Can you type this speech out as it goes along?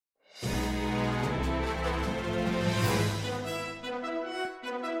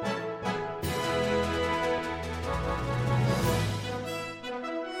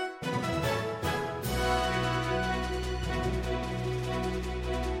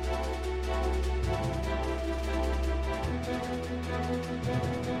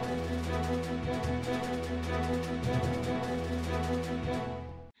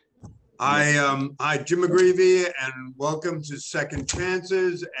Hi, Jim McGreevy, and welcome to Second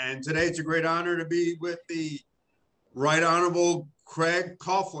Chances. And today it's a great honor to be with the Right Honorable Craig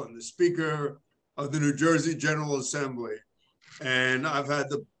Coughlin, the Speaker of the New Jersey General Assembly. And I've had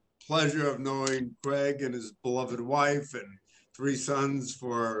the pleasure of knowing Craig and his beloved wife and three sons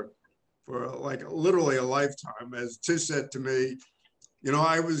for like literally a lifetime. As Tish said to me, you know,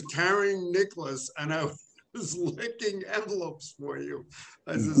 I was carrying Nicholas and I was licking envelopes for you.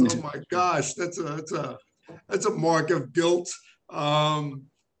 I says, "Oh my gosh, that's a mark of guilt."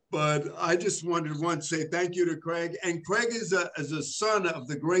 But I just wanted to say thank you to Craig. And Craig is a son of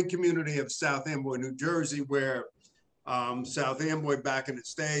the great community of South Amboy, New Jersey, where South Amboy back in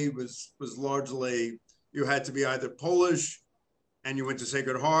its day was largely, you had to be either Polish and you went to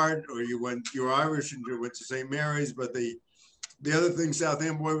Sacred Heart, or you were Irish and you went to St. Mary's. But the other thing South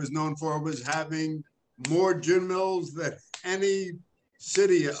Amboy was known for was having more gin mills than any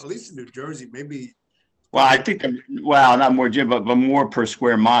city, at least in New Jersey, maybe. Well, I think, well, not more gin, but more per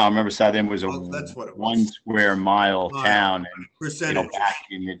square mile. I remember South End was That's what it was. 1 square mile town, and Percentage. back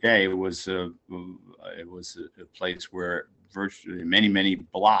in the day, it was a place where virtually many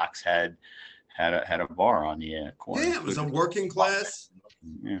blocks had a bar on the corner. Yeah, it was a working class.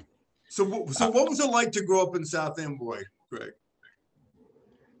 Yeah. So what was it like to grow up in South Amboy, Greg?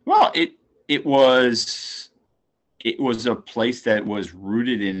 Well, it was a place that was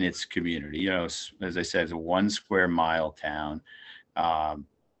rooted in its community. You know, as I said, it's a 1 square mile town.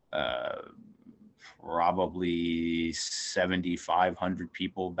 Probably 7,500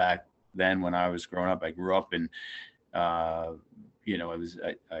 people back then when I was growing up. I grew up in, you know, I was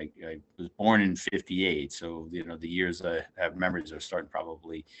born in 58. So, you know, the years I have memories are starting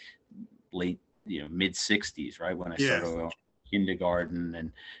probably late, mid 60s, right? When I started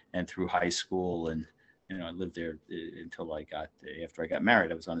kindergarten and through high school. And, you know, I lived there until after I got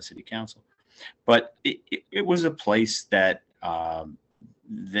married. I was on the city council. But it was a place that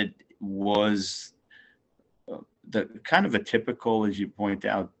that was the kind of a typical, as you point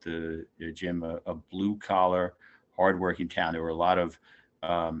out, Jim, a blue collar, hardworking town. There were a lot of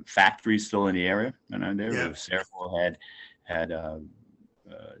factories still in the area, and there was Cerevel had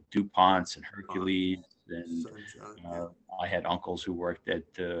DuPonts and Hercules, and I had uncles who worked at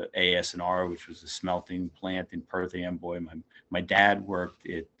AS&R, which was a smelting plant in Perth Amboy. My dad worked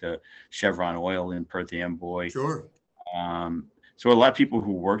at Chevron Oil in Perth Amboy. Sure. So a lot of people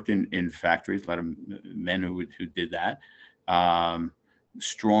who worked in factories, a lot of men who did that.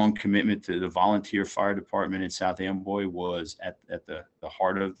 Strong commitment to the volunteer fire department in South Amboy was at the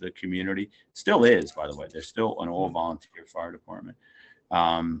heart of the community. Still is, by the way. There's still an all volunteer fire department.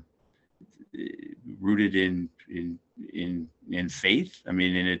 Rooted in faith. I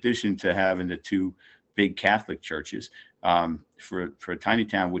mean, in addition to having the two big Catholic churches, for a tiny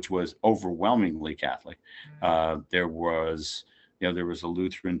town which was overwhelmingly Catholic, there was a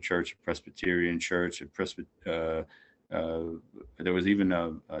Lutheran church, a Presbyterian church, there was even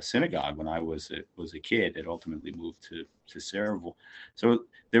a synagogue when I was a kid that ultimately moved to Cerevel. So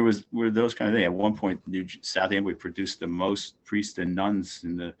were those kind of things. At one point, South Amboy produced the most priests and nuns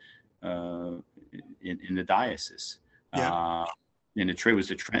in the diocese. And it was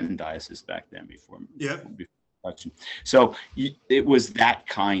the Trenton diocese back then before election. So it was that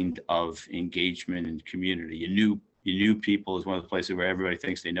kind of engagement and community. You knew people. Is one of the places where everybody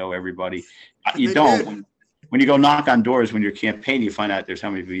thinks they know everybody. You don't. When you go knock on doors when you're campaigning, you find out there's how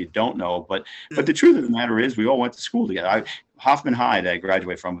many people you don't know. But the truth of the matter is, we all went to school together. Hoffman High, that I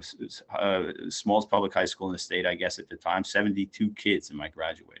graduated from, was smallest public high school in the state, I guess, at the time. 72 kids in my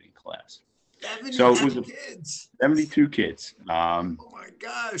graduating class. 72 kids. 72 kids. Oh my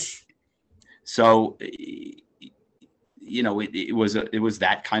gosh. So, you know, it was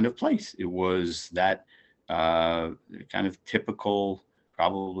that kind of place. It was that kind of typical,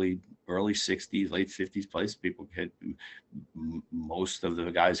 probably early 60s, late 50s place. People had, most of the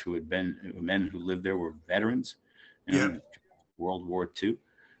guys who had been men who lived there were veterans, World War II.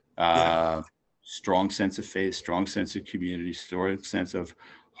 Strong sense of faith, strong sense of community, strong sense of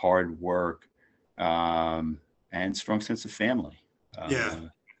hard work, and strong sense of family.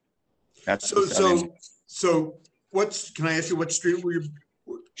 That's so. Can I ask you what street were you?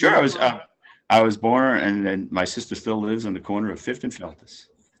 Sure, I was born, and my sister still lives on the corner of 5th and Feltus.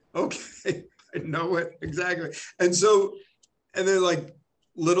 Okay, I know it exactly. And then like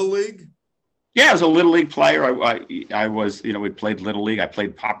Little League. Yeah, I was a Little League player. I was, we played Little League. I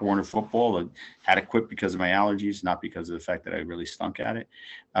played Pop Warner football and had to quit because of my allergies, not because of the fact that I really stunk at it.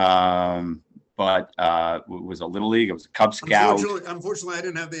 but was a little league. I was a Cub Scout. Unfortunately, I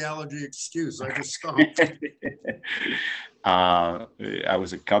didn't have the allergy excuse. I just stopped. I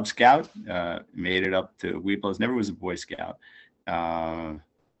was a Cub Scout. Made it up to Weepos. Never was a Boy Scout. And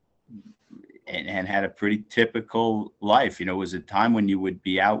had a pretty typical life. You know, it was a time when you would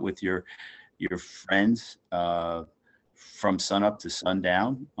be out with your friends from sun up to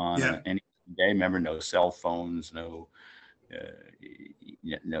sundown on any day. Remember, no cell phones, no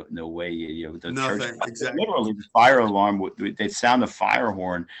way. The Nothing, church, exactly. literally, the fire alarm they'd sound the fire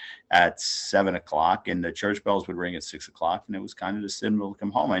horn at 7 o'clock, and the church bells would ring at 6 o'clock, and it was kind of the signal to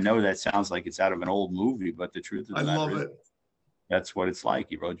come home. I know that sounds like it's out of an old movie, but the truth of the matter is, I love it. That's what it's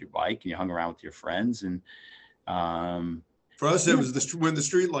like. You rode your bike and you hung around with your friends, and for us, it was when the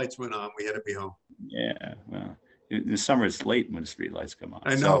street lights went on, we had to be home. Yeah, well, in the summer it's late when the street lights come on.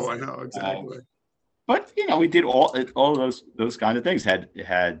 I know exactly. But we did all those kind of things. Had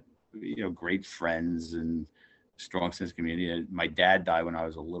great friends and strong sense of community. My dad died when I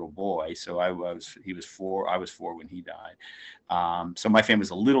was a little boy, so he was 4. I was 4 when he died. So my family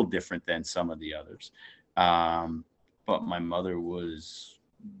was a little different than some of the others. But my mother was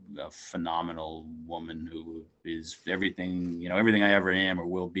a phenomenal woman who is everything, everything I ever am or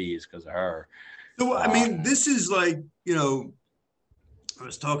will be is because of her. So, I mean, this is like, I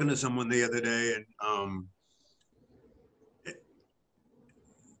was talking to someone the other day and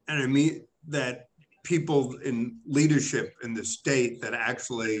I mean that people in leadership in the state that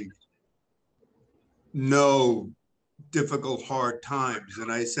actually know difficult, hard times.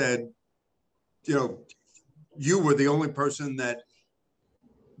 And I said, you were the only person that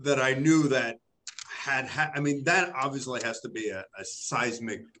I knew that I mean, that obviously has to be a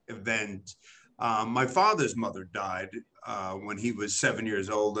seismic event. My father's mother died when he was 7 years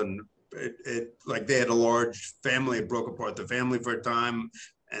old, and it like they had a large family. It broke apart the family for a time,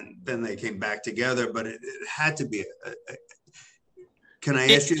 and then they came back together. But it had to be. Can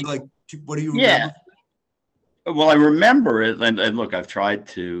I ask you, like, what do you remember? Yeah. Well, I remember it, and look, I've tried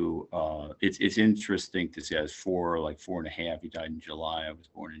to. It's interesting to see. I was 4, like 4.5. He died in July. I was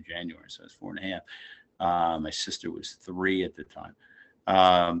born in January, so I was 4.5. My sister was 3 at the time.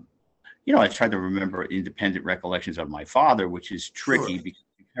 I tried to remember independent recollections of my father, which is tricky because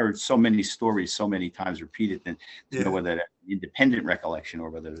you've heard so many stories so many times repeated, and to know whether that's independent recollection or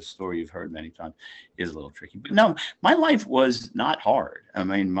whether the story you've heard many times is a little tricky. But no, my life was not hard. I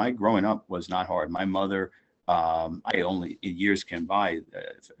mean, my growing up was not hard. My mother. I only, in years came by,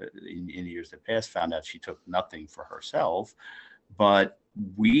 in years that passed, found out she took nothing for herself. But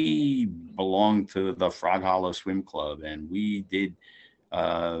we belonged to the Frog Hollow Swim Club, and we did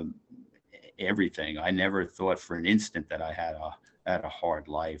everything. I never thought for an instant that I had a hard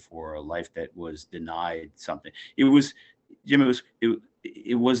life or a life that was denied something. It was, Jim.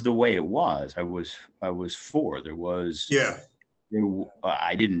 It was the way it was. I was 4. There was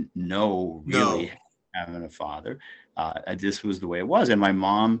I didn't know really. No. Having a father, this was the way it was. And my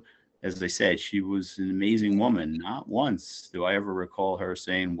mom, as I said, she was an amazing woman. Not once do I ever recall her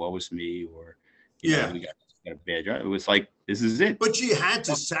saying, "Woe is me," or we got a bad job. It was like, this is it. But she had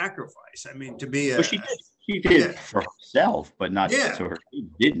to sacrifice. I mean, to be she did for herself, but not so her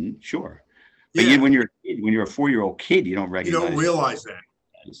kid didn't. Sure, but when you're a 4-year-old kid, you don't recognize. You don't realize that.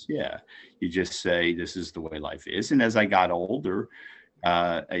 Yeah, you just say, "This is the way life is." And as I got older,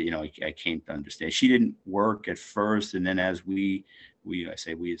 I came to understand. She didn't work at first, and then as I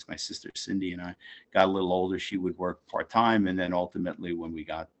say we, it's my sister Cindy and I, got a little older, she would work part-time, and then ultimately when we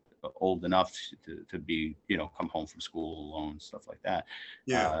got old enough to be, come home from school alone, stuff like that.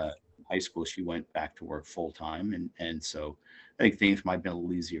 High school, she went back to work full-time, and so I think things might have been a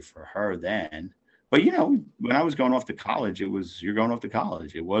little easier for her then. But when I was going off to college, you're going off to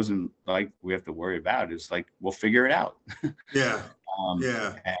college. It wasn't like we have to worry about it. It's like, we'll figure it out.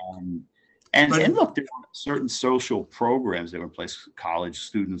 And look, there were certain social programs that were in place, college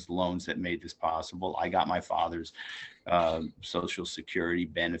students loans that made this possible. I got my father's Social Security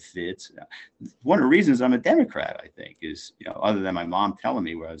benefits. One of the reasons I'm a Democrat, I think, is, other than my mom telling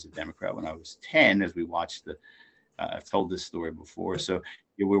me where I was a Democrat when I was 10, as we watched I've told this story before. So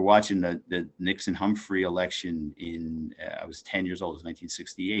we're watching the Nixon-Humphrey election I was 10 years old. It was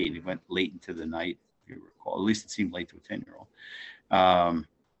 1968. It went late into the night, if you recall. At least it seemed late to a 10-year-old. And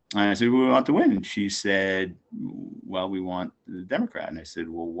I said, we want to win. And she said, well, we want the Democrat. And I said,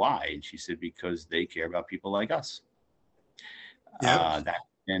 well, why? And she said, because they care about people like us. And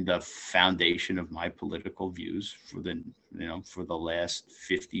the foundation of my political views for the last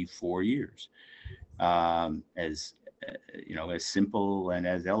 54 years. As simple and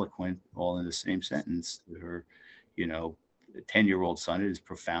as eloquent, all in the same sentence. Her, 10-year-old son is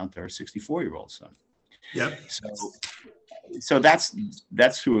profound to her 64-year-old son. Yep. So that's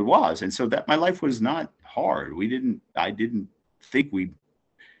who it was. And so that my life was not hard. I didn't think we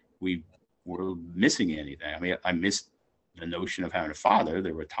were missing anything. I mean, I missed the notion of having a father.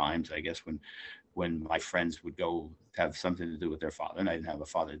 There were times, I guess, when my friends would go have something to do with their father and I didn't have a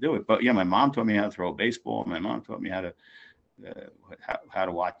father to do it. But yeah, my mom taught me how to throw a baseball. My mom taught me how to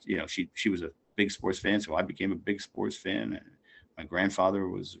watch, she was a big sports fan. So I became a big sports fan. And my grandfather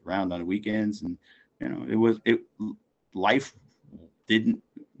was around on the weekends, and, life didn't,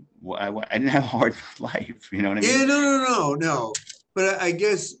 I didn't have a hard life. You know what I mean? Yeah, no. But I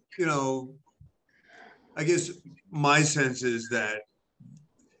guess, my sense is that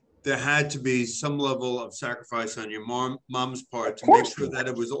there had to be some level of sacrifice on your mom's part to make sure that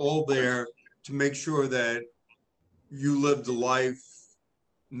it was all there, to make sure that you lived a life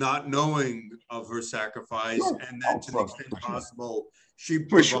not knowing of her sacrifice, and that to the extent possible, she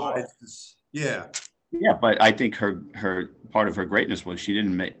provides this. Yeah. Yeah, but I think her part of her greatness was she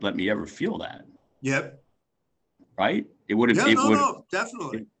didn't let me ever feel that. Yep. Right? It would have. Yeah, no,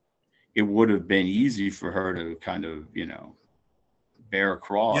 definitely. It would have been easy for her to kind of, bear a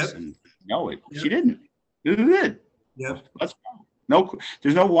cross and know it. Yep. She didn't. You did. Yep. No,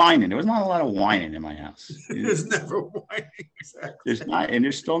 there's no whining. There was not a lot of whining in my house. There's never whining. Exactly. There's not, and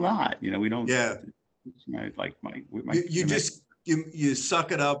there's still not. We don't. Yeah. Like you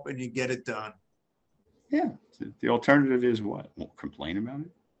suck it up and you get it done. Yeah. The alternative is what? Won't complain about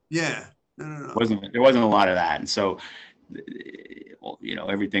it. Yeah. No. There wasn't a lot of that, and so,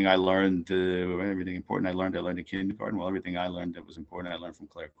 everything I learned, everything important I learned in kindergarten. Well, everything I learned that was important, I learned from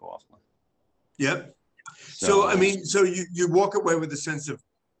Claire Coughlin. Yep. So I mean, you walk away with a sense of,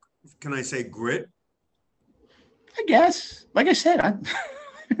 can I say, grit? I guess. Like I said, I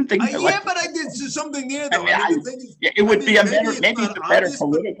think. But I did something there, though. It would be maybe a better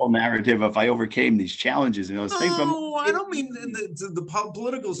political narrative if I overcame these challenges and those things. No, I don't mean in the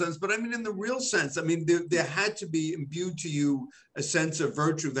political sense, but I mean in the real sense. I mean, there had to be imbued to you a sense of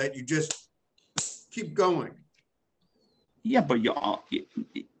virtue that you just keep going. Yeah, but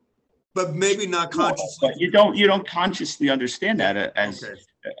but maybe not consciously. But you don't consciously understand that as a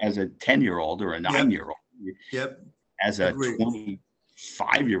 10-year-old or a 9-year-old. Yep. As a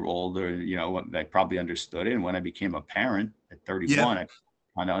 25-year-old, or I probably understood it. And when I became a parent at 31, I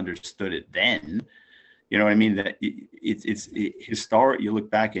kind of understood it then. You know what I mean? That it's historic. You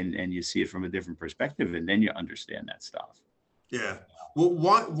look back and you see it from a different perspective, and then you understand that stuff. Yeah. Well,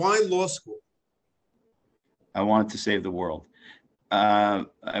 why law school? I wanted to save the world. When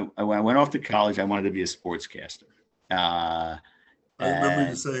I went off to college, I wanted to be a sportscaster. I remember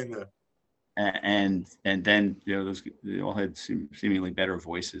you saying that. And then they all had seemingly better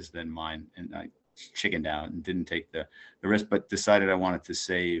voices than mine, and I chickened out and didn't take the risk, but decided I wanted to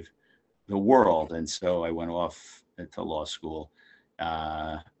save the world, and so I went off to law school.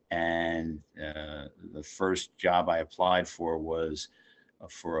 And the first job I applied for was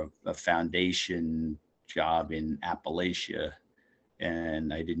for a foundation job in Appalachia,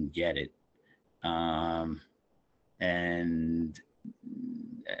 and I didn't get it. And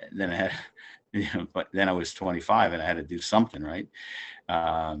then I had, but then I was 25 and I had to do something, right?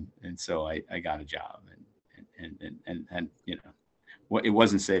 And so I got a job, and it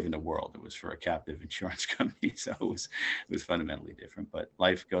wasn't saving the world. It was for a captive insurance company, so it was fundamentally different. But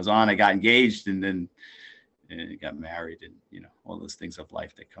life goes on. I got engaged, and then got married, and all those things of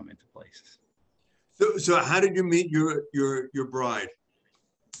life that come into place. So how did you meet your bride?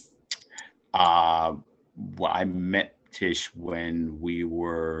 Well, I met Tish when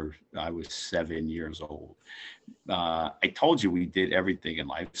I was 7 years old. I told you we did everything in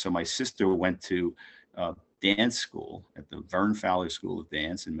life. So my sister went to dance school at the Vern Fowler School of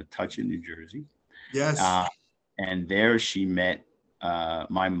Dance in Metuchen, New Jersey. Yes. And there she met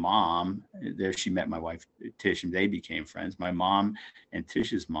my mom. There she met my wife, Tish, and they became friends. My mom and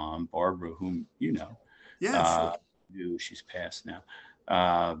Tish's mom, Barbara, whom you know. Yeah, sure. She's passed now.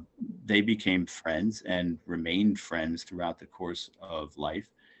 They became friends and remained friends throughout the course of life.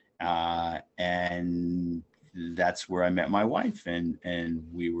 And that's where I met my wife. And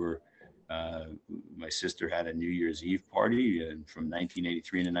we were, my sister had a New Year's Eve party from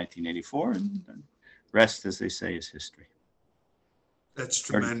 1983 to 1984. And the rest, as they say, is history. That's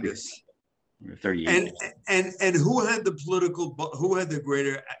tremendous. 38. And who had the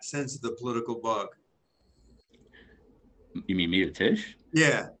greater sense of the political bug? You mean me or Tish?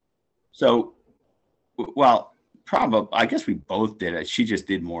 Yeah. So, well, probably, I guess we both did it. She just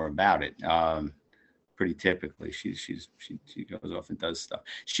did more about it. pretty typically. She goes off and does stuff.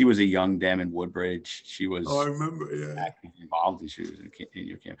 She was a young Dem in Woodbridge. She was Oh, I remember. Yeah. actively involved, and she was in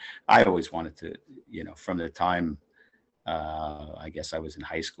your camp. I always wanted to, from the time I guess I was in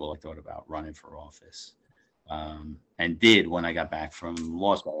high school, I thought about running for office, and did when I got back from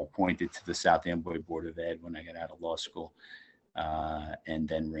law school. Appointed to the South Amboy Board of Ed when I got out of law school, and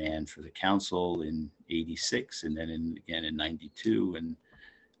then ran for the council in '86, and then again in '92,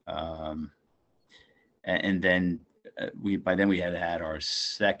 and then by then we had our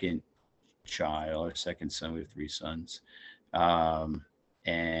second child, our second son. We have three sons,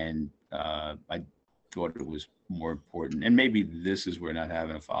 and I thought it was more important, and maybe this is where not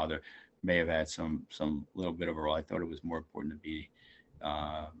having a father may have had some little bit of a role. I thought it was more important to be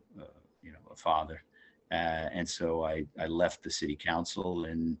a father, and so I left the city council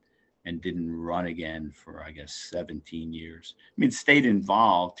and didn't run again for, I guess, 17 years. I mean, stayed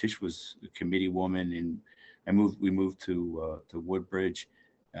involved. Tish was a committee woman, and we moved to Woodbridge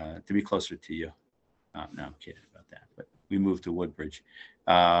to be closer to you. No, I'm kidding about that, but we moved to Woodbridge.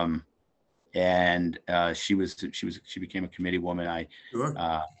 And she became a committee woman. Sure.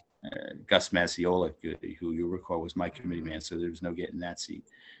 Gus Masiola, who you recall was my committee man, so there was no getting that seat.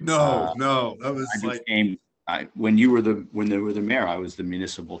 No, that was when they were the mayor, I was the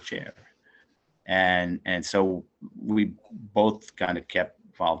municipal chair, and so we both kind of kept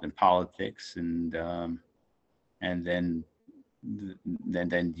involved in politics, and then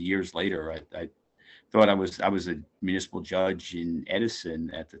years later, I thought I was a municipal judge in Edison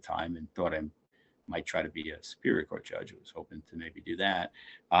at the time, and thought I might try to be a Superior Court judge. I was hoping to maybe do that,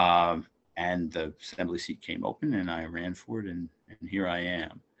 and the assembly seat came open, and I ran for it, and here I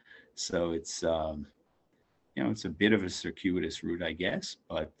am. So it's it's a bit of a circuitous route, I guess.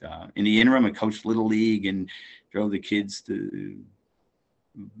 But in the interim, I coached Little League and drove the kids to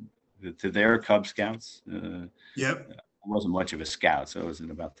their Cub Scouts. Yep. I wasn't much of a scout, so I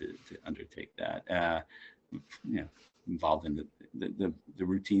wasn't about to undertake that. Involved in the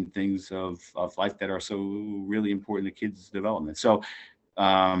routine things of life that are so really important to kids' development. So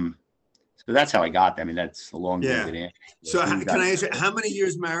that's how I got there. I mean, that's a long answer. So can I ask you, how many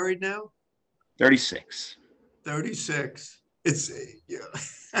years married now? 36. 36. It's,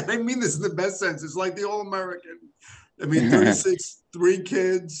 I mean this in the best sense. It's like the All-American. I mean, 36, 3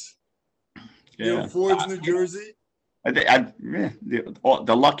 kids, Ford's, New Jersey.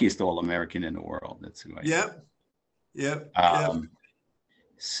 The luckiest All-American in the world. That's who I am. Yep.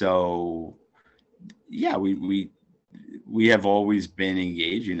 So, yeah, we have always been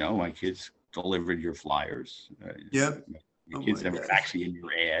engaged. My kids delivered your flyers. Yep. Your kids were actually in your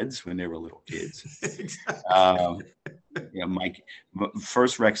ads when they were little kids. My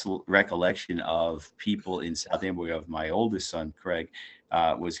first recollection of people in South Amboy, of my oldest son, Craig,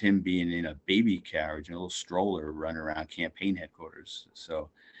 was him being in a baby carriage and a little stroller running around campaign headquarters. So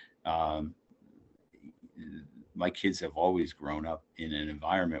my kids have always grown up in an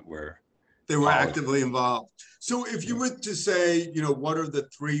environment where they were actively involved. So if you were to say, what are the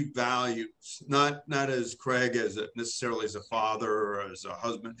 3 values, not as Craig necessarily as a father or as a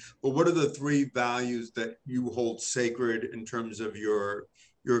husband, but what are the 3 values that you hold sacred in terms of your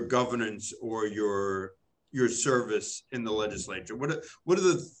governance or your service in the legislature? What are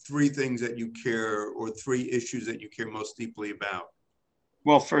the 3 things that you care, or 3 issues that you care most deeply about?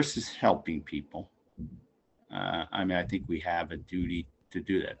 Well, first is helping people. I think we have a duty to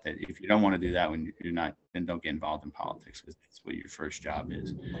do that. That if you don't want to do that when you're not, then don't get involved in politics, because that's what your first job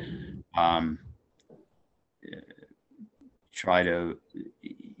is. Try to,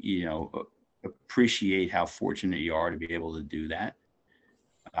 appreciate how fortunate you are to be able to do that.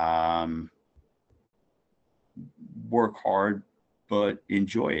 Work hard, but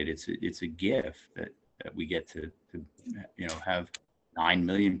enjoy it. It's a gift that we get to have 9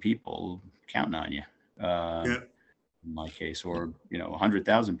 million people counting on you. In my case, or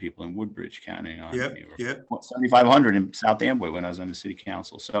 100,000 people in Woodbridge counting on me, or 7,500 in South Amboy when I was on the city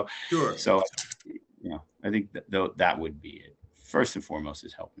council. So, So, I think that would be it. First and foremost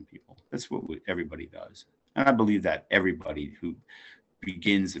is helping people. That's what everybody does, and I believe that everybody who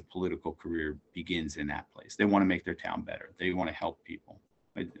begins a political career begins in that place. They want to make their town better. They want to help people.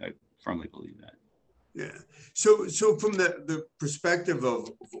 I firmly believe that. Yeah. So from the perspective of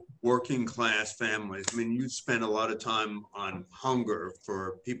working class families, I mean, you spend a lot of time on hunger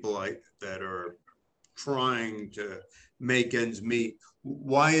for people that are trying to make ends meet.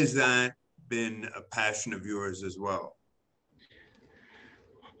 Why has that been a passion of yours as well?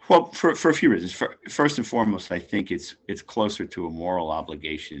 Well, for a few reasons. First and foremost, I think it's closer to a moral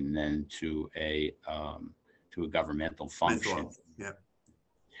obligation than to a governmental function. Yeah.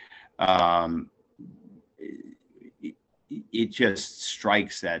 it just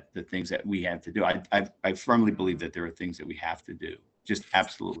strikes at the things that we have to do. I firmly believe that there are things that we have to do. Just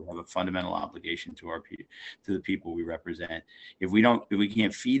absolutely have a fundamental obligation to to the people we represent. If we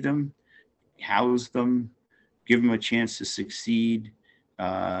can't feed them, house them, give them a chance to succeed,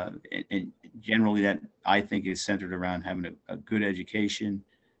 and generally that I think is centered around having a good education,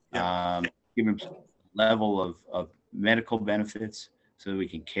 give them a level of medical benefits so that we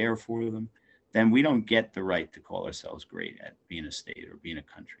can care for them, then we don't get the right to call ourselves great at being a state or being a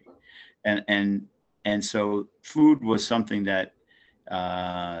country. And so food was something that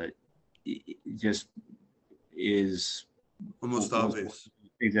just is almost obvious.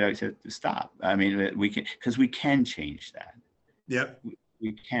 Things that I said to stop. I mean, we can change that. Yep.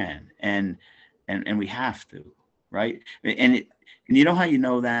 We can, and we have to, right? And you know how you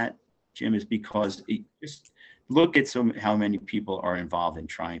know that, Jim, is because just look at how many people are involved in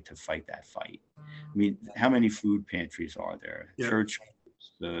trying to fight that fight. I mean, how many food pantries are there? Yep. Church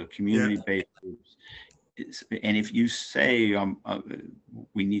groups, the community-based groups. And if you say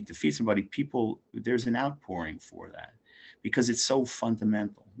we need to feed somebody, there's an outpouring for that because it's so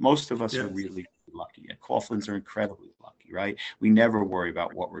fundamental. Most of us are really lucky. And Coughlins are incredibly lucky, right? We never worry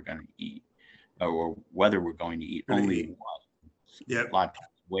about what we're going to eat or whether we're going to eat, only what, a lot of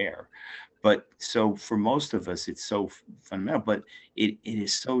times where. But so for most of us, it's so fundamental, but it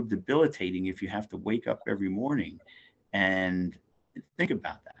is so debilitating if you have to wake up every morning and think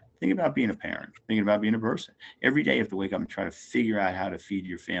about that. Think about being a parent, thinking about being a person. Every day you have to wake up and try to figure out how to feed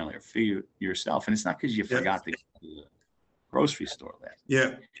your family or feed yourself. And it's not because you forgot to go to the grocery store last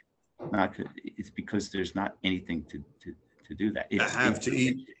night. It's because there's not anything to do that. You have to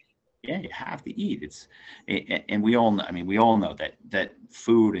eat. Yeah, you have to eat. And we all know, I mean, we all know that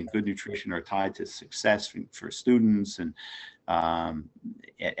food and good nutrition are tied to success for students and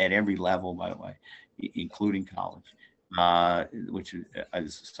at every level, by the way, including college. Which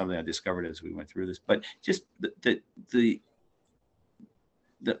is something I discovered as we went through this, but just the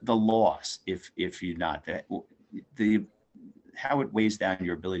loss if you're not that, how it weighs down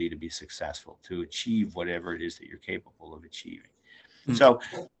your ability to be successful, to achieve whatever it is that you're capable of achieving. Mm-hmm. So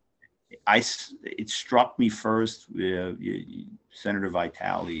it struck me first. Senator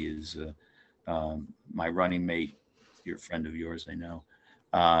Vitale is my running mate, dear friend of yours, I know.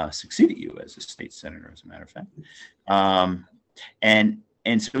 Succeeded you as a state senator, as a matter of fact.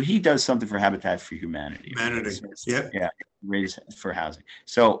 And so he does something for Habitat for Humanity. Yeah, raise for housing.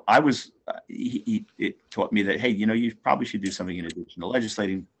 So I was, it taught me that, hey, you probably should do something in addition to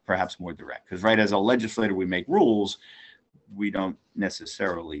legislating, perhaps more direct. Because as a legislator, we make rules. We don't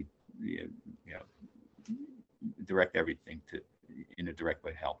necessarily, direct everything in a direct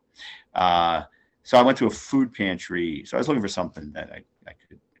way to help. So I went to a food pantry. So I was looking for something that I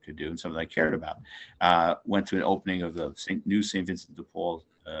could do and something I cared about. Went to an opening of the new St. Vincent de Paul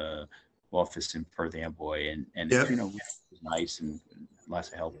office in Perth Amboy, and it was nice and lots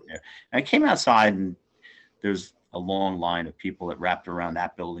of help there. And I came outside, and there's a long line of people that wrapped around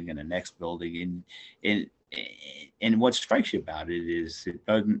that building and the next building, and what strikes you about it is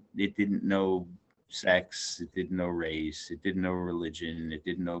it didn't know sex, it didn't know race, it didn't know religion, it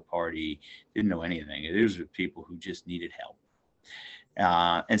didn't know party, didn't know anything. These were people who just needed help.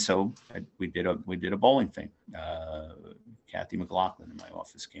 And so we did a bowling thing. Kathy McLaughlin in my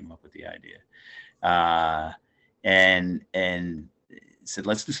office came up with the idea, and said,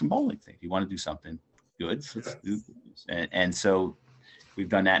 let's do some bowling things. You want to do something good? So let's do this. And so we've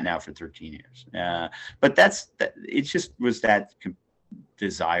done that now for 13 years. But it just was that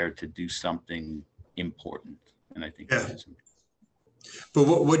desire to do something important, and I think that's important.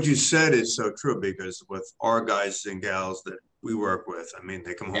 But what you said is so true, because with our guys and gals that we work with, I mean,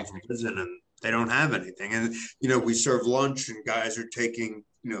 they come home from prison and they don't have anything, and we serve lunch and guys are taking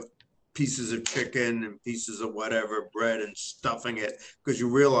pieces of chicken and pieces of whatever bread and stuffing it because you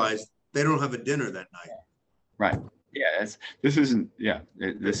realize they don't have a dinner that night. Right. Yeah. This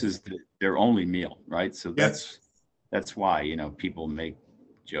is their only meal, right? So that's why people make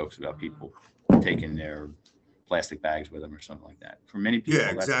jokes about people taking their plastic bags with them or something like that. For many people,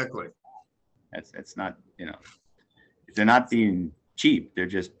 exactly. That's not, if they're not being cheap, they're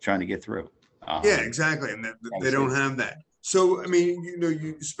just trying to get through. Exactly, and they don't have that. So I mean,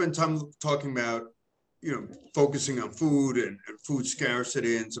 you spend time talking about focusing on food and food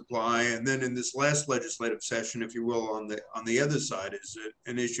scarcity and supply, and then in this last legislative session, if you will, on the other side is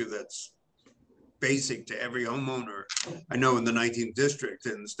an issue that's basic to every homeowner. I know in the 19th district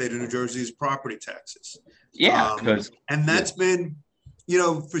in the state of New Jersey is property taxes. And that's been,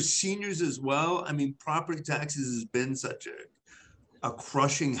 for seniors as well. I mean, property taxes has been such a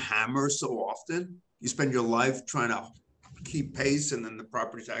crushing hammer so often. you spend your life trying to keep pace, and then the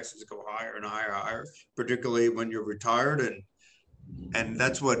property taxes go higher and higher and higher, particularly when you're retired. And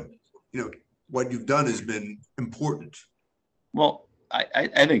that's what, what you've done has been important. Well,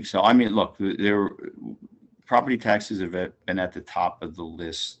 I think so. I mean, look, property taxes have been at the top of the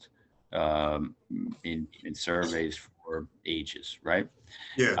list in surveys for ages, right?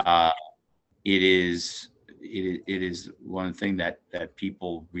 Yeah. It is one thing that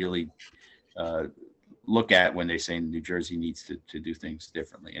people really look at when they say New Jersey needs to do things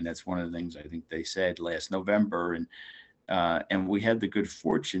differently, and that's one of the things I think they said last November, and we had the good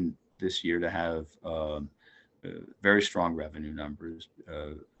fortune this year to have very strong revenue numbers,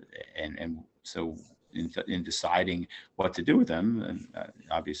 and so in deciding what to do with them, and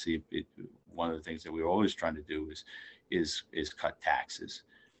obviously one of the things that we're always trying to do is cut taxes.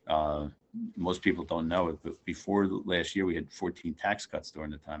 Most people don't know it, but before last year, we had 14 tax cuts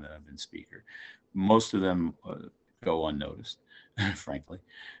during the time that I've been speaker. Most of them go unnoticed, frankly.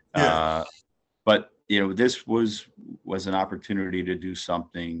 Yeah. But this was an opportunity to do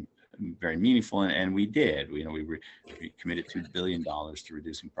something very meaningful, and we did. We committed $2 billion to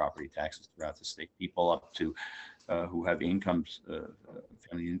reducing property taxes throughout the state. People up to who have incomes,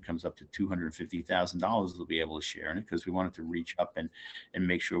 family incomes up to $250,000 will be able to share in it, because we wanted to reach up and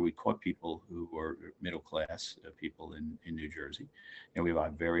make sure we caught people who are middle class people in New Jersey. And we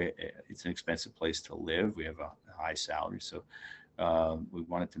have it's an expensive place to live. We have a high salary, so we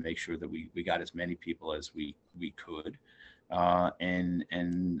wanted to make sure that we got as many people as we could.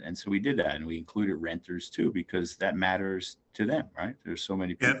 And so we did that, and we included renters too, because that matters to them, right? There's so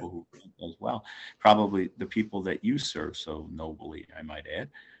many people who rent as well. Probably the people that you serve so nobly, I might add.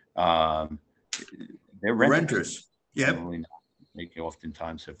 They're renters. Yeah. They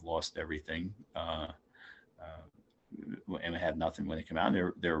oftentimes have lost everything and have nothing when they come out.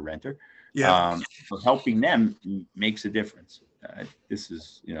 They're a renter. Yeah. So helping them makes a difference. This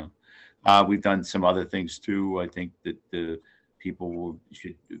is, we've done some other things too. I think that the people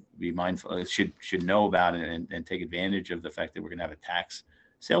should be mindful, should know about it, and take advantage of the fact that we're going to have a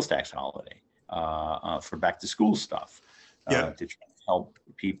sales tax holiday for back to school stuff to try to help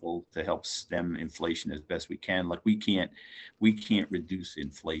people, to help stem inflation as best we can. Like we can't reduce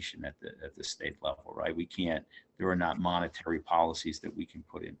inflation at the state level, right? There are not monetary policies that we can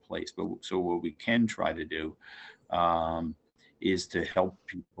put in place. But so what we can try to do is to help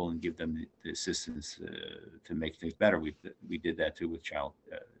people and give them the assistance to make things better. We did that too with child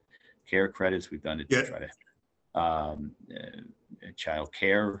care credits. We've done it to try to child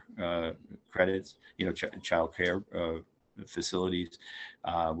care credits, child care facilities.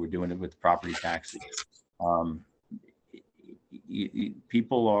 We're doing it with property taxes.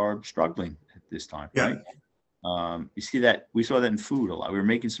 People are struggling at this time, right? You see that we saw that in food a lot. We were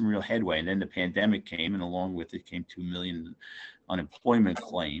making some real headway, and then the pandemic came, and along with it came 2 million unemployment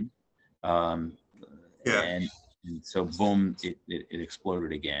claim. And so boom, it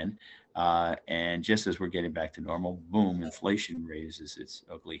exploded again. And just as we're getting back to normal, boom, inflation raises its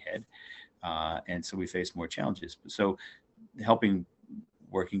ugly head. And so we face more challenges. So helping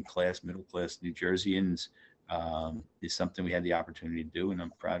working class, middle class New Jerseyans is something we had the opportunity to do, and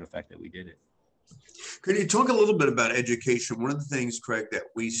I'm proud of the fact that we did it. Can you talk a little bit about education? One of the things, Craig, that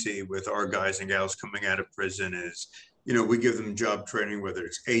we see with our guys and gals coming out of prison is, we give them job training, whether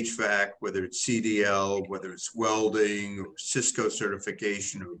it's HVAC, whether it's CDL, whether it's welding or Cisco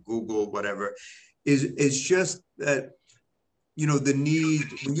certification or Google, whatever, is just that, the need.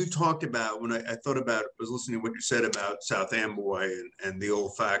 When you talked about, when I thought about, was listening to what you said about South Amboy and the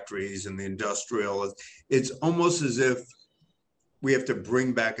old factories and the industrial, it's almost as if we have to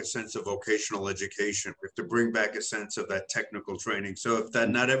bring back a sense of vocational education. We have to bring back a sense of that technical training. So if that,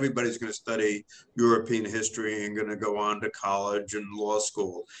 not everybody's going to study European history and going to go on to college and law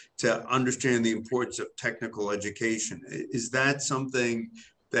school, to understand the importance of technical education. Is that something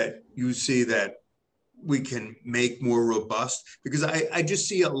that you see that we can make more robust? Because I just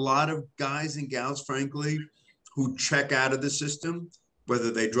see a lot of guys and gals, frankly, who check out of the system, whether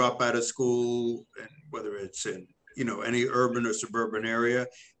they drop out of school, and whether it's in any urban or suburban area.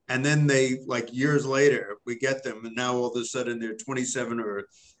 And then they, like years later, we get them, and now all of a sudden they're 27 or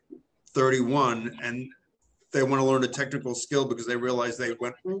 31, and they want to learn a technical skill because they realize they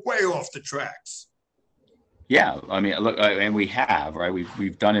went way off the tracks. Yeah, I mean, look, and we have, right?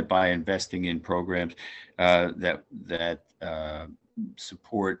 We've done it by investing in programs that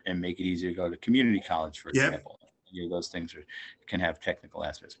support and make it easier to go to community college, for example. Those things can have technical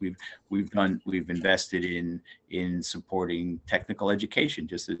aspects. We've invested in supporting technical education,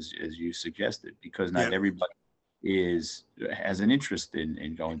 just as you suggested, because not everybody has an interest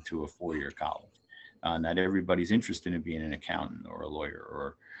in going to a 4-year college. Not everybody's interested in being an accountant or a lawyer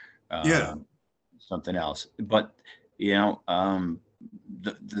or Yeah. something else. But you know,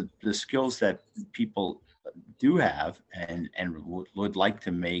 the skills that people do have and would like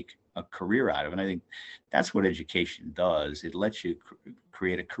to make a career out of, and I think that's what education does. It lets you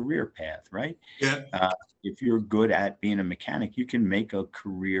create a career path, right? Yeah. Uh, if you're good at being a mechanic, you can make a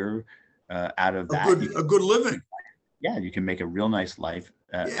career out of A that. good living. Yeah, you can make a real nice life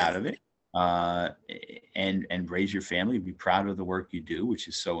out Yeah. of it, uh, and raise your family, be proud of the work you do, which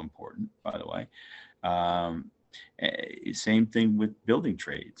is so important, by the way. Um, Same thing with building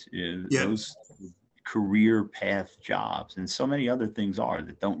trades. Yeah. Those career path jobs and so many other things are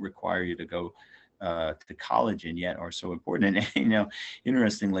that don't require you to go to college and yet are so important. And you know,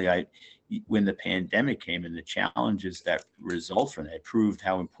 interestingly, when the pandemic came and the challenges that result from it proved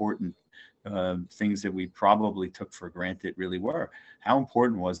how important things that we probably took for granted really were. How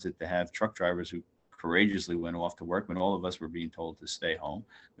important was it to have truck drivers who courageously went off to work when all of us were being told to stay home?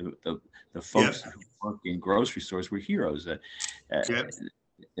 The Yeah. folks who work in grocery stores were heroes. Yeah.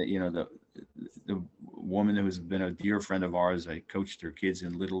 You know, the woman who's been a dear friend of ours. I coached her kids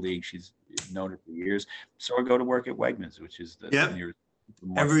in Little League. She's known her for years. So I go to work at Wegmans, which is the Yeah. nearest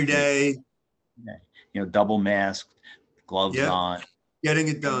Every supermarket. day. You know, double masked, gloves Yeah. on, Getting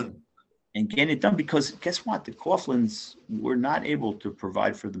it done. and getting it done, because guess what? The Coughlins were not able to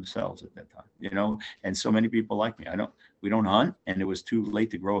provide for themselves at that time, you know, and so many people like me, we don't hunt, and it was too late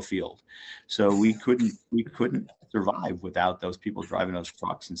to grow a field. So we couldn't survive without those people driving those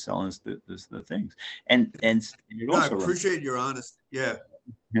trucks and selling us the things. And it No, I also, appreciate your honesty. Yeah.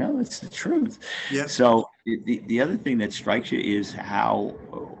 you know, it's the truth. Yeah. So the other thing that strikes you is how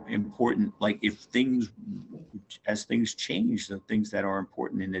important, like as things change, the things that are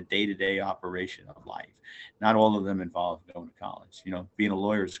important in the day-to-day operation of life, not all of them involve going to college. You know, being a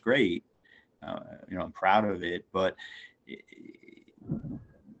lawyer is great. You know, I'm proud of it, but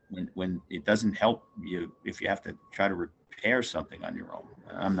when it doesn't help you, if you have to try to repair something on your own,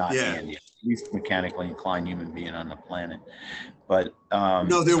 I'm not Yeah. Andy, least mechanically inclined human being on the planet. But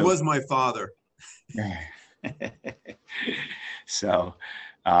No, there was my father. So,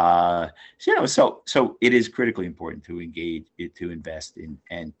 you know, so it is critically important to engage, to invest in,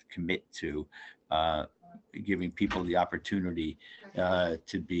 and commit to giving people the opportunity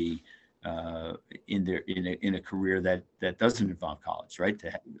to be in a career that doesn't involve college, right?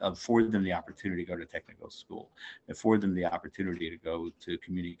 To afford them the opportunity to go to technical school, afford them the opportunity to go to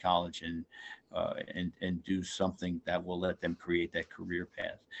community college and do something that will let them create that career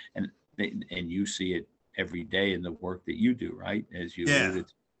path. And you see it every day in the work that you do, right? As you Yeah. alluded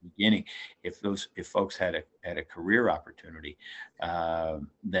to at the beginning, if folks had a career opportunity,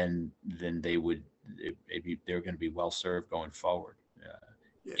 then they're going to be well served going forward.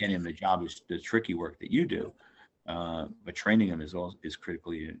 Yeah. Getting them the job is the tricky work that you do, but training them is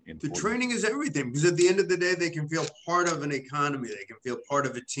critically important. The training is everything, because at the end of the day, they can feel part of an economy. They can feel part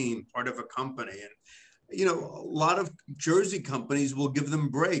of a team, part of a company. And you know, a lot of Jersey companies will give them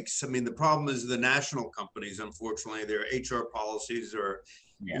breaks. I mean, the problem is the national companies, unfortunately, their HR policies are,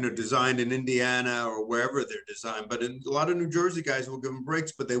 you know, designed in Indiana or wherever they're designed. But a lot of New Jersey guys will give them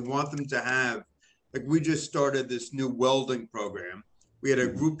breaks, but they want them to have, like, we just started this new welding program. We had a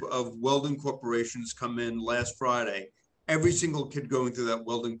group of welding corporations come in last Friday. Every single kid going through that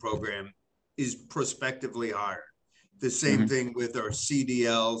welding program is prospectively hired. The same thing with our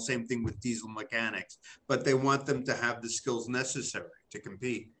CDL, same thing with diesel mechanics, but they want them to have the skills necessary to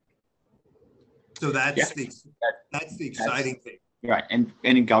compete. So that's the exciting thing. Right. And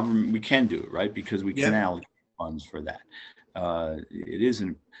in government, we can do it, right? Because we can Yep. allocate funds for that. It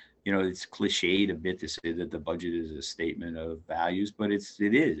isn't, you know, it's cliched a bit to say that the budget is a statement of values, but it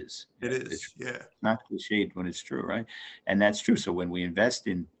is. It is. It's Yeah. not cliched when it's true, right? And that's true. So when we invest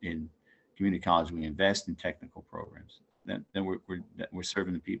in community college, we invest in technical programs, then we're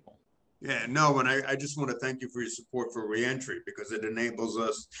serving the people. Yeah, no, and I just want to thank you for your support for reentry, because it enables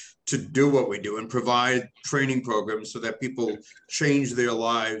us to do what we do and provide training programs so that people change their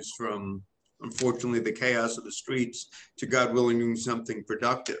lives from, unfortunately, the chaos of the streets to, God willing, doing something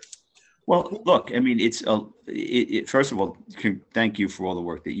productive. Well, look, I mean, first of all, thank you for all the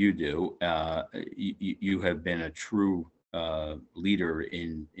work that you do. You have been a true leader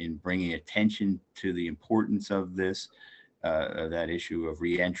in bringing attention to the importance of that issue of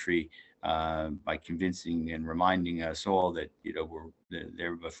reentry, by convincing and reminding us all that, you know, we're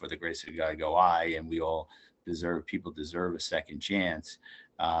there, but for the grace of God go I, and people deserve a second chance.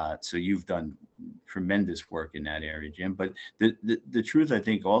 So you've done tremendous work in that area, Jim. But the truth, I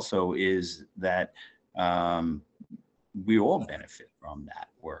think, also is that we all benefit from that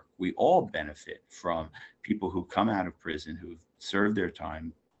work. We all benefit from people who come out of prison, who've served their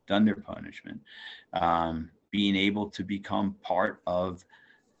time, done their punishment, being able to become part of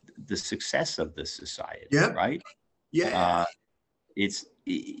the success of the society, Yeah. right? Yeah. It's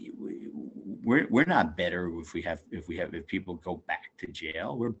we're not better if people go back to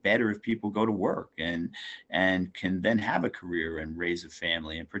jail. We're better if people go to work and can then have a career and raise a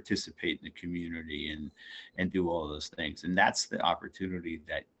family and participate in the community and do all those things. And that's the opportunity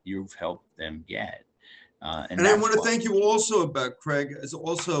that you've helped them get. And I want to thank you also about Craig, as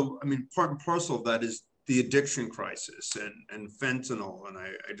also, I mean, part and parcel of that is the addiction crisis and fentanyl. And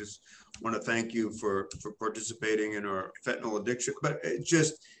I just want to thank you for participating in our fentanyl addiction. But it's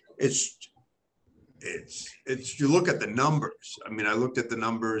you look at the numbers. I mean, I looked at the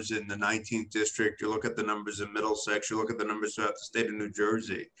numbers in the 19th district, you look at the numbers in Middlesex, you look at the numbers throughout the state of New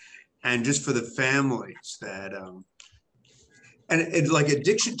Jersey, and just for the families that, and like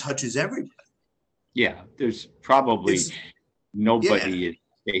addiction touches everybody. Yeah, there's probably nobody in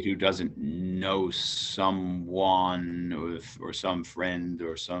the state who doesn't know someone or some friend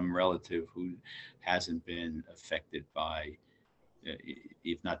or some relative who hasn't been affected by,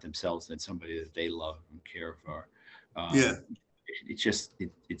 if not themselves, then somebody that they love and care for. It's just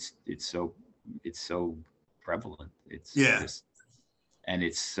it's so prevalent. It's just, and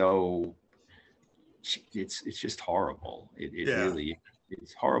it's so it's just horrible. It really.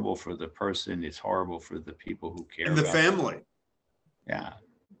 It's horrible for the person. It's horrible for the people who care. And the family. Yeah.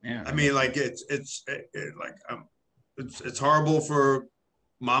 I mean, like it's horrible for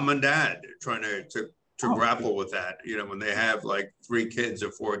mom and dad trying to grapple with that. You know, when they have like 3 kids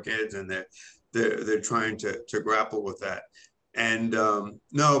or 4 kids, and they're trying to grapple with that. And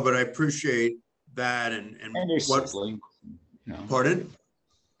no, but I appreciate that. And there's siblings. You know. Pardon?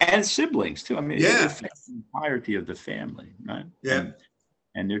 And siblings too. I mean, it affects the entirety of the family, right? Yeah.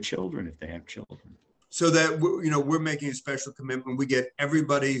 And their children, if they have children. So that, you know, we're making a special commitment. We get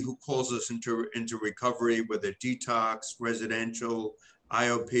everybody who calls us into recovery, whether detox, residential,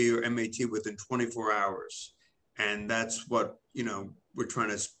 IOP, or MAT, within 24 hours. And that's what, you know, we're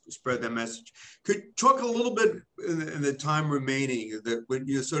trying to spread that message. Could you talk a little bit in the time remaining, that when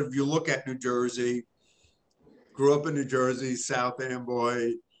you you look at New Jersey, grew up in New Jersey, South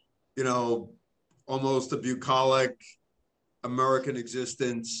Amboy, you know, almost a bucolic American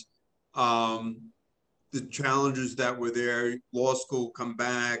existence, the challenges that were there, law school, come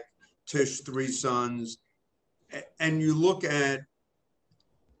back, Tish, 3 sons, and you look at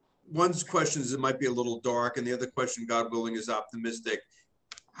one's questions, it might be a little dark, and the other question, God willing, is optimistic.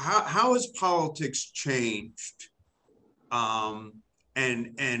 How has politics changed, and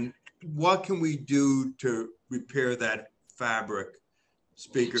what can we do to repair that fabric,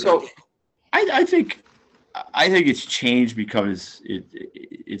 Speaker? So I think it's changed because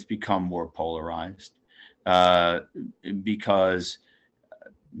it's become more polarized, because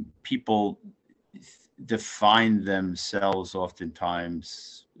people define themselves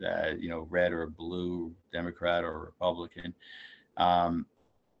oftentimes, you know, red or blue, Democrat or Republican,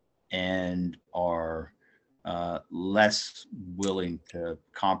 and are less willing to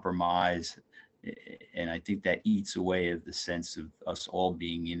compromise. And I think that eats away at the sense of us all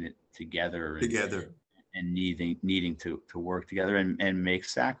being in it together. And needing to work together and make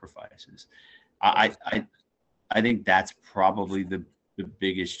sacrifices. I think that's probably the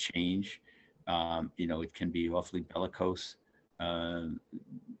biggest change. You know, it can be awfully bellicose, and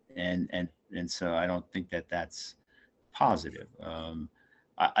so I don't think that that's positive.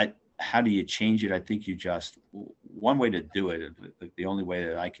 How do you change it? I think you just, one way to do it, the only way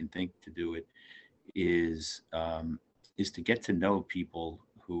that I can think to do it is to get to know people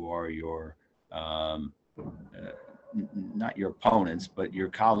who are your not your opponents, but your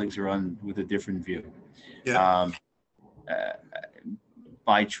colleagues are on with a different view.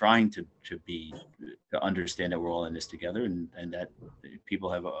 By trying to understand that we're all in this together, and that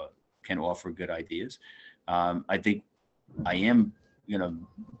people can offer good ideas. I think I am going to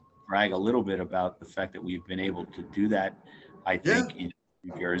brag a little bit about the fact that we've been able to do that. I think in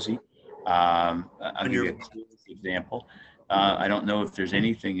New Jersey. I'll give you a clear example. I don't know if there's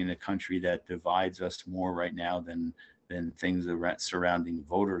anything in the country that divides us more right now than things surrounding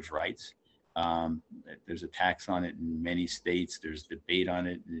voters' rights. There's a tax on it in many states. There's debate on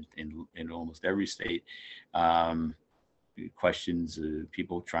it in almost every state. Questions,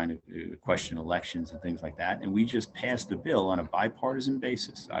 people trying to question elections and things like that. And we just passed a bill on a bipartisan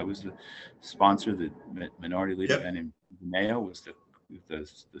basis. I was the sponsor, the minority leader, and then Mayo was the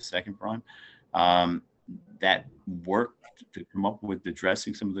second prime. That worked to come up with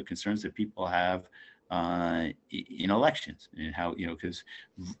addressing some of the concerns that people have in elections, and how, because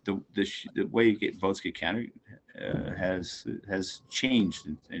the way votes get counted has changed,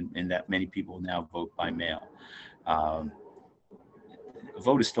 and that many people now vote by mail. Um, a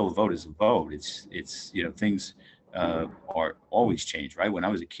vote is still a vote is a vote. It's things are always changed, right? When I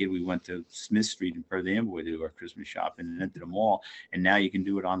was a kid, we went to Smith Street in Perth Amboy to do our Christmas shopping and then to the mall, and now you can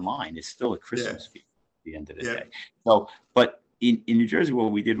do it online. It's still a Christmas feast at the end of the day. So, but in New Jersey,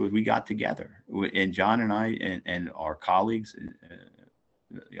 what we did was we got together, and John and I and our colleagues,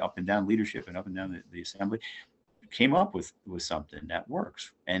 up and down leadership and up and down the assembly, came up with something that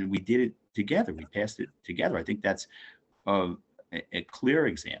works, and we did it together. We passed it together. I think that's a clear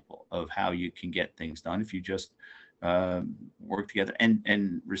example of how you can get things done if you just work together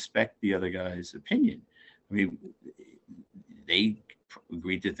and respect the other guy's opinion. I mean, they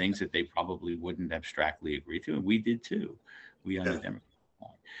agreed to things that they probably wouldn't abstractly agree to, and we did too. We on the Democratic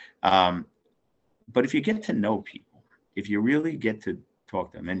line. But if you get to know people, if you really get to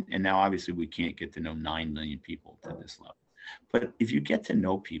talk to them, and now obviously we can't get to know 9 million people to this level, but if you get to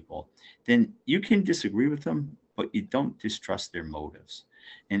know people, then you can disagree with them, but you don't distrust their motives.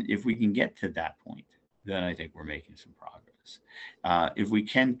 And if we can get to that point, then I think we're making some progress. If we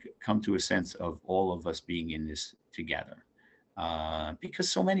can come to a sense of all of us being in this together, because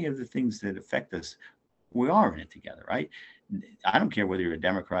so many of the things that affect us, we are in it together, right? I don't care whether you're a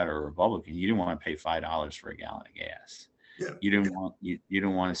Democrat or a Republican. You don't want to pay $5 for a gallon of gas. Yeah. You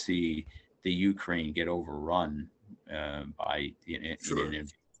don't want to see the Ukraine get overrun by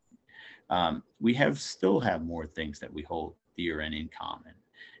we still have more things that we hold dear and in common.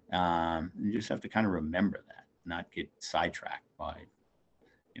 You just have to kind of remember that, not get sidetracked by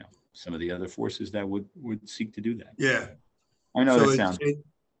some of the other forces that would seek to do that. Yeah, I know that sounds.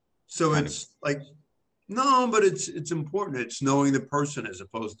 It's like, no, but it's important. It's knowing the person as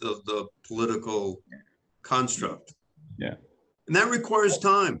opposed to the political construct. Yeah, and that requires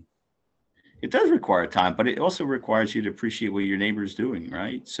time. It does require time, but it also requires you to appreciate what your neighbor's doing,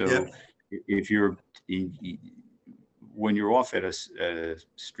 right? So if you're when you're off at a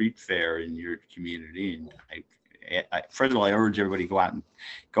street fair in your community, and first of all, I urge everybody to go out and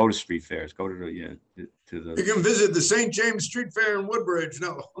go to street fairs. Go to the You can visit the St. James Street Fair in Woodbridge.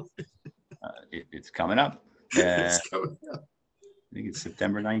 No, it's coming up. It's coming up. I think it's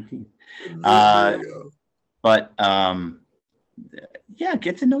September 19th. But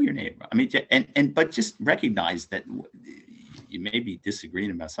get to know your neighbor. I mean, but just recognize that you may be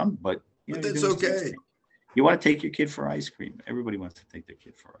disagreeing about something, but that's okay. You want to take your kid for ice cream. Everybody wants to take their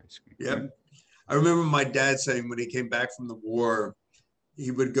kid for ice cream. Yeah. Right? I remember my dad saying when he came back from the war,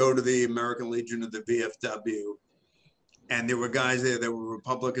 he would go to the American Legion of the VFW, and there were guys there that were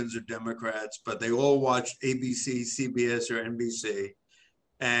Republicans or Democrats, but they all watched ABC, CBS, or NBC,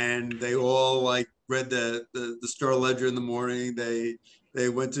 and they all read the Star Ledger in the morning. They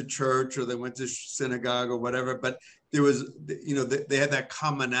went to church or they went to synagogue or whatever, but there was, they had that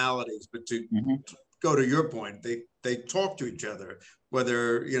commonalities, but to go to your point, they talked to each other,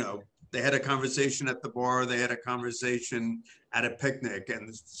 whether, they had a conversation at the bar, they had a conversation at a picnic,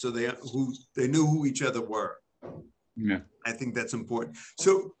 and so they knew who each other were. Yeah, I think that's important.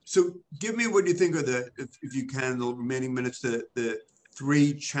 So give me what you think of if you can, the remaining minutes, the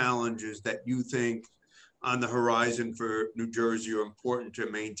 3 challenges that you think on the horizon for New Jersey are important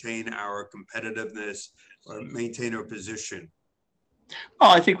to maintain our competitiveness or maintain our position.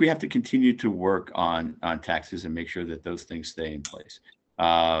 Well, I think we have to continue to work on taxes and make sure that those things stay in place.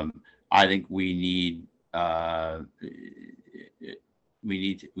 I think we need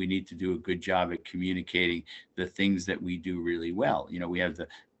to do a good job at communicating the things that we do really well. We have the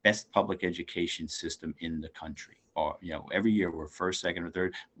best public education system in the country. Or, every year we're first, second, or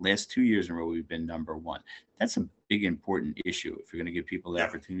third. Last 2 years in a row, we've been number 1. That's a big, important issue. If you're going to give people the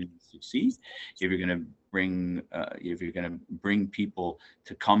opportunity to succeed, if you're going to bring people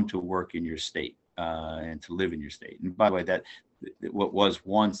to come to work in your state and to live in your state. And by the way, that what was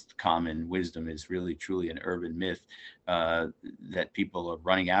once common wisdom is really, truly an urban myth that people are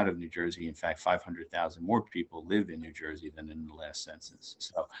running out of New Jersey. In fact, 500,000 more people live in New Jersey than in the last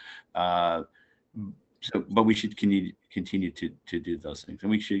census. But we should continue to do those things,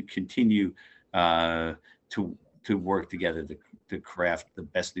 and we should continue to work together to craft the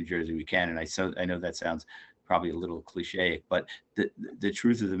best New Jersey we can. And I know that sounds probably a little cliche, but the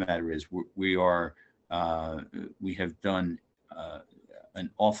truth of the matter is we have done an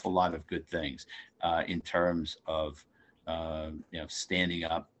awful lot of good things in terms of standing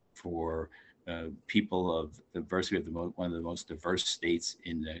up for people of diversity of one of the most diverse states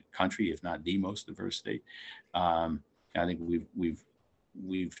in the country, if not the most diverse state. I think we've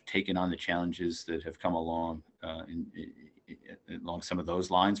we've taken on the challenges that have come along along some of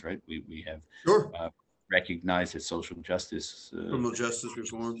those lines, right? We have Sure. recognized that social justice, Criminal justice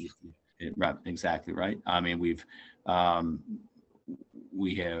reform. right, exactly right. I mean, we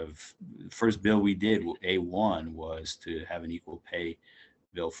have the first bill we did, A1, was to have an equal pay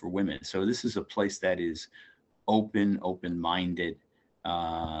bill for women. So this is a place that is open-minded,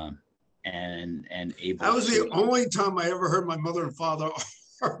 and able. That was the only time I ever heard my mother and father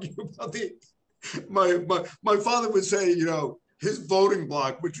argue about the. My father would say, you know, his voting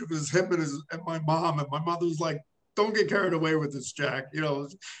block, which was him and my mom, and my mother was like, "Don't get carried away with this, Jack." You know,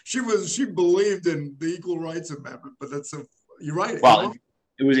 she believed in the Equal Rights Amendment, but you're right. Well, you know?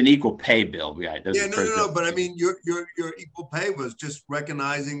 It was an equal pay bill. Yeah, no. But I mean, your equal pay was just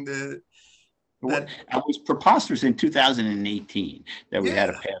recognizing that it was preposterous in 2018 that we had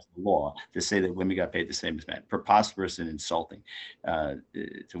to pass a law to say that women got paid the same as men. Preposterous and insulting to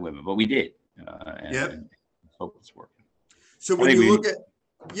women, but we did. And hope it's working. So when you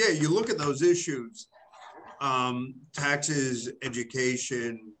look at those issues, taxes,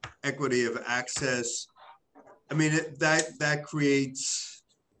 education, equity of access. I mean, that creates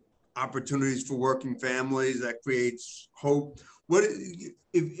opportunities for working families. That creates hope. What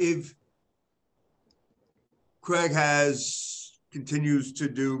if Craig continues to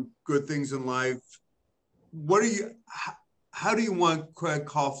do good things in life? How do you want Craig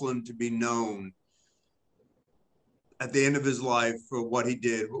Coughlin to be known at the end of his life for what he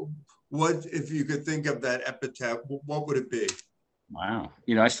did? What, if you could think of that epitaph, what would it be? Wow.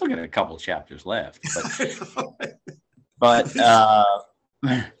 You know, I still got a couple of chapters left, but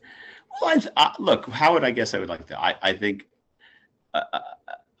well, look, Howard, I guess I would like to, I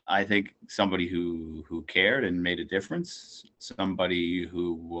think somebody who cared and made a difference, somebody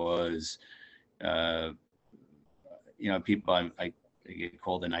who was, you know, people, I get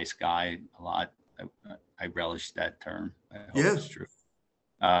called a nice guy a lot. I relish that term. I hope it's true.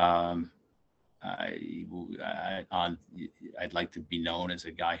 I'd like to be known as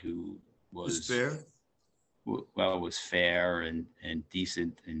a guy who was fair. Was fair and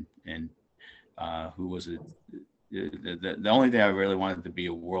decent and who was the only thing I really wanted to be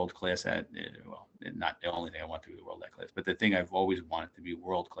a world class at. Well, not the only thing I want to be a world class, but the thing I've always wanted to be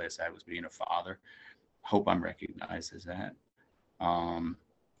world class at was being a father. Hope I'm recognized as that. And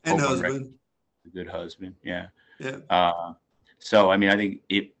husband. A good husband. Yeah. Yeah. So, I mean, I think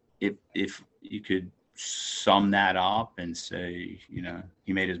if you could sum that up and say, you know,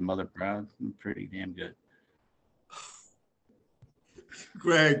 he made his mother proud, pretty damn good.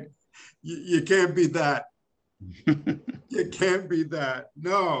 Greg, you can't beat that. You can't beat that.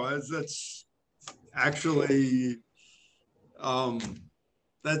 No, that's actually,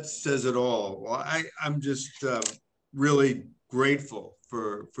 that says it all. Well, I'm just really grateful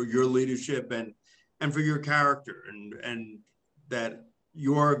for your leadership and for your character and that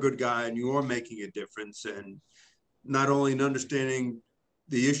you're a good guy and you're making a difference, and not only in understanding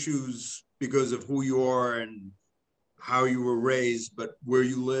the issues because of who you are and how you were raised, but where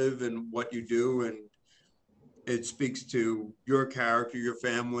you live and what you do. And it speaks to your character, your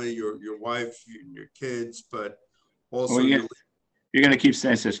family, your wife, your kids, but also you're going to keep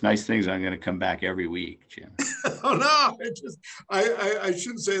saying such nice things. I'm going to come back every week, Jim. Oh no, I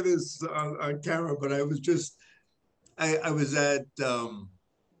shouldn't say this on camera, but I was just, I was at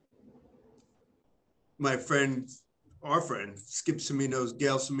our friend Skip Semino's,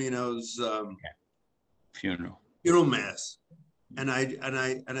 Gail Semino's funeral mass, and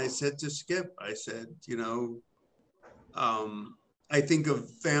I said to Skip, I said, you know, I think of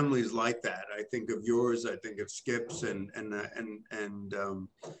families like that. I think of yours. I think of Skip's, and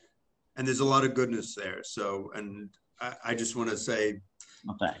there's a lot of goodness there. So, and I just want to say,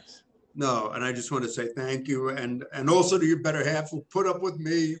 well, thanks. No, and I just want to say thank you, and also to your better half who put up with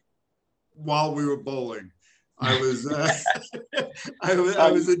me while we were bowling. I was I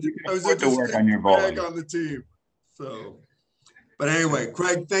was to work on your bowling on the team. So, but anyway,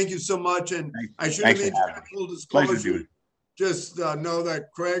 Craig, thank you so much, and I should have made full disclosure. Just know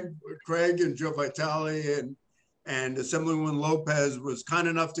that Craig and Joe Vitale and Assemblywoman Lopez was kind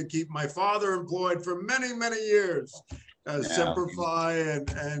enough to keep my father employed for many, many years as Semper Fi,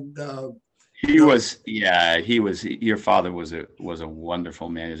 and he was, your father was a wonderful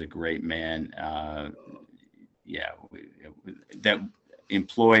man. He was a great man. That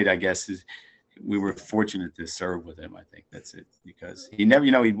employed, I guess, we were fortunate to serve with him. I think that's it, because he never,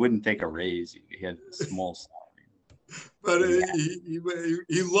 he wouldn't take a raise. He had a small salary. But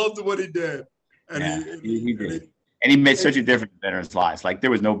he loved what he did. And he did. And he made such a difference in veterans' lives. Like,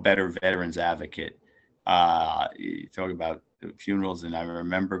 there was no better veterans advocate. You talk about funerals, and I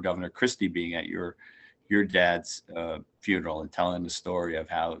remember Governor Christie being at your dad's funeral and telling the story of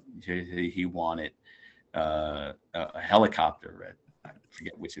how he wanted a helicopter. I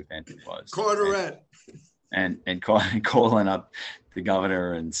forget which event it was. Carteret. And calling up the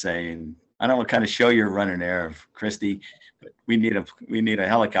governor and saying, I don't know what kind of show you're running there, Christie, but we need a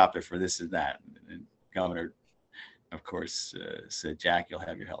helicopter for this and that. And governor, of course, said, Jack, you'll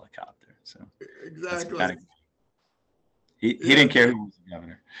have your helicopter. So exactly. He didn't care who was the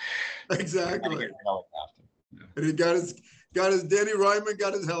governor. Exactly. And he got his Danny Ryman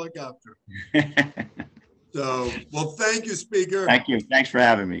got his helicopter. So, well, thank you, Speaker. Thank you. Thanks for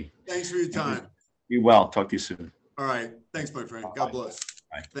having me. Thanks for your time. Be well. Talk to you soon. All right. Thanks, my friend. God bless.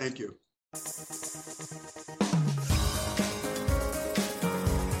 Bye. Thank you.